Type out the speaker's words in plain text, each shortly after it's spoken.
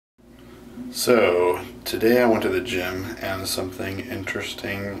So, today I went to the gym and something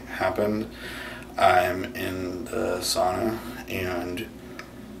interesting happened. I'm in the sauna, and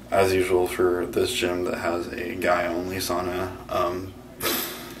as usual for this gym that has a guy-only sauna,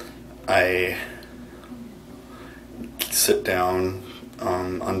 I sit down,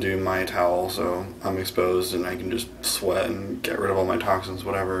 undo my towel so I'm exposed and I can just sweat and get rid of all my toxins,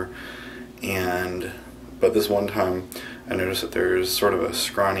 whatever. But this one time I noticed that there's sort of a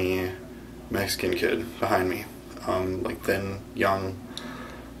scrawny Mexican kid behind me, like thin, young,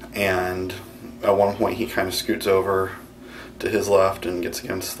 and at one point he kind of scoots over to his left and gets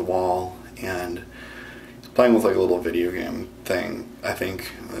against the wall, and he's playing with like a little video game thing, I think,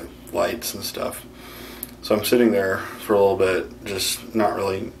 with lights and stuff. So I'm sitting there for a little bit, just not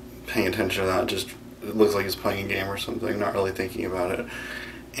really paying attention to that, just it looks like he's playing a game or something, not really thinking about it,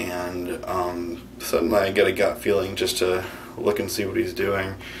 and suddenly I get a gut feeling just to look and see what he's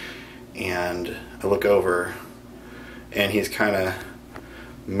doing. And I look over, and he's kind of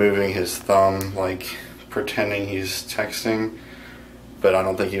moving his thumb, like pretending he's texting, but I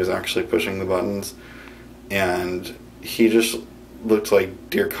don't think he was actually pushing the buttons. And he just looked like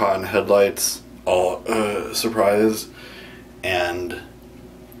deer caught in headlights, all surprised. And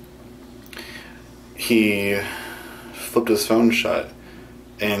he flipped his phone shut,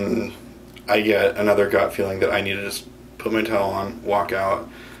 and I get another gut feeling that I need to just put my towel on, walk out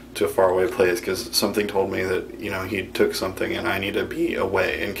to a faraway place, because something told me that, you know, he took something and I need to be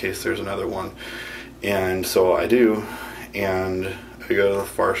away in case there's another one. And so I do, and I go to the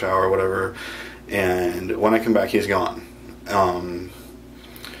far shower or whatever, and when I come back he's gone.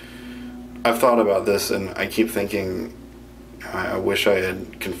 I've thought about this and I keep thinking, I wish I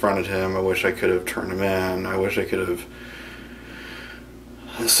had confronted him, I wish I could have turned him in, I wish I could have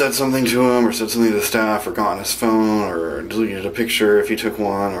said something to him, or said something to the staff, or gotten his phone, or deleted a picture if he took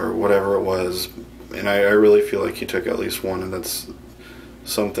one, or whatever it was. And I really feel like he took at least one, and that's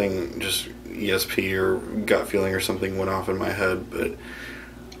something, just ESP or gut feeling or something went off in my head. But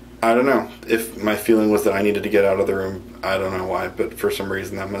I don't know. If my feeling was that I needed to get out of the room, I don't know why, but for some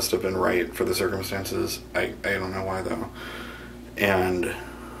reason that must have been right for the circumstances. I don't know why though. And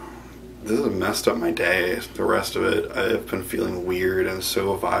this has messed up my day, the rest of it. I've been feeling weird and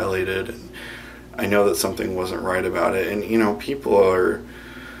so violated, and I know that something wasn't right about it. And, you know, people are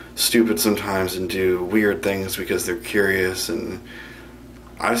stupid sometimes and do weird things because they're curious, and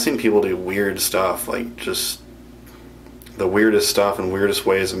I've seen people do weird stuff, like just the weirdest stuff and weirdest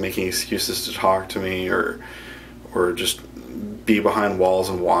ways of making excuses to talk to me, or just be behind walls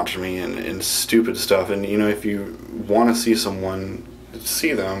and watch me, and stupid stuff. And, you know, if you want to see someone,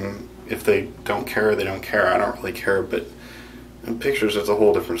 see them. If they don't care, they don't care. I don't really care, but in pictures, it's a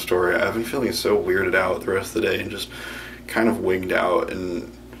whole different story. I've been feeling so weirded out the rest of the day, and just kind of wigged out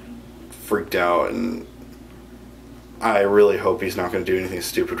and freaked out, and I really hope he's not going to do anything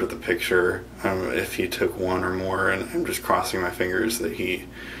stupid with the picture, if he took one or more, and I'm just crossing my fingers that he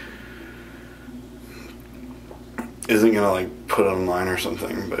isn't going to, like, put it online or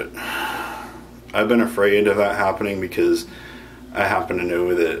something. But I've been afraid of that happening because I happen to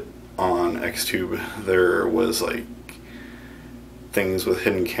know that on XTube there was like things with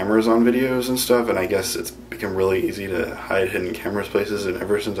hidden cameras on videos and stuff, and I guess it's become really easy to hide hidden cameras places, and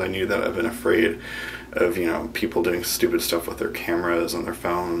ever since I knew that, I've been afraid of, you know, people doing stupid stuff with their cameras on their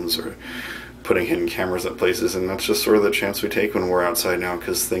phones, or putting hidden cameras at places. And that's just sort of the chance we take when we're outside now,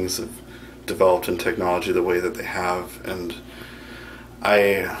 because things have developed in technology the way that they have. And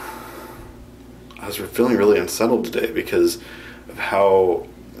I was feeling really unsettled today because of how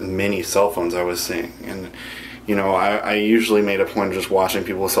many cell phones I was seeing. And, you know, I usually made a point of just watching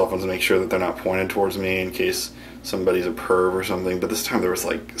people with cell phones to make sure that they're not pointed towards me in case somebody's a perv or something. But this time there was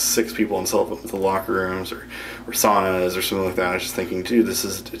like 6 people in cell phones in the locker rooms or saunas or something like that. I was just thinking, dude,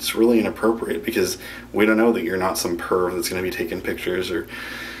 it's really inappropriate, because we don't know that you're not some perv that's going to be taking pictures, or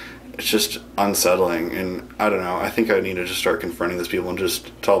it's just unsettling. And I don't know, I think I need to just start confronting these people and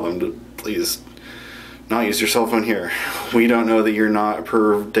just tell them to please not use your cell phone here. We don't know that you're not a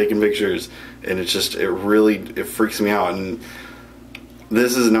perv taking pictures. And it freaks me out. And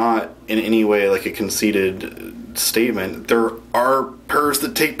this is not in any way like a conceited statement. There are pervs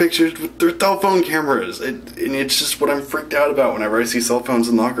that take pictures with their cell phone cameras, and it's just what I'm freaked out about whenever I see cell phones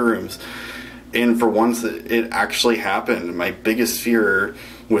in locker rooms. And for once it actually happened. My biggest fear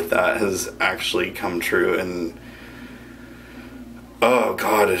with that has actually come true, and oh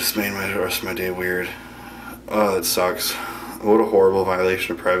god, it just made the rest of my day weird. Oh, that sucks. What a horrible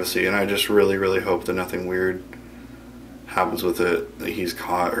violation of privacy, and I just really, really hope that nothing weird happens with it, that he's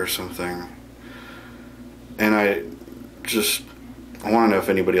caught or something. And I just I want to know if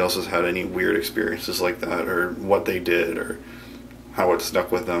anybody else has had any weird experiences like that, or what they did, or how it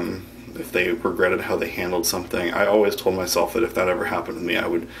stuck with them, if they regretted how they handled something. I always told myself that if that ever happened to me, I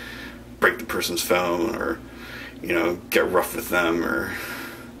would break the person's phone, or, you know, get rough with them, or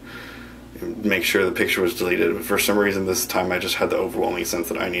make sure the picture was deleted. But for some reason this time I just had the overwhelming sense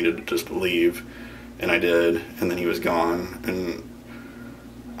that I needed to just leave, and I did, and then he was gone, and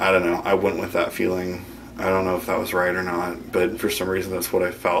I don't know, I went with that feeling. I don't know if that was right or not, but for some reason that's what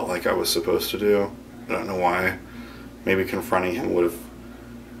I felt like I was supposed to do. I don't know why. Maybe confronting him would have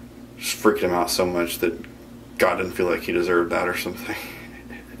just freaked him out so much that God didn't feel like he deserved that or something.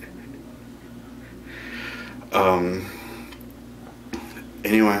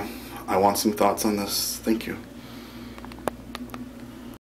 Anyway, I want some thoughts on this. Thank you.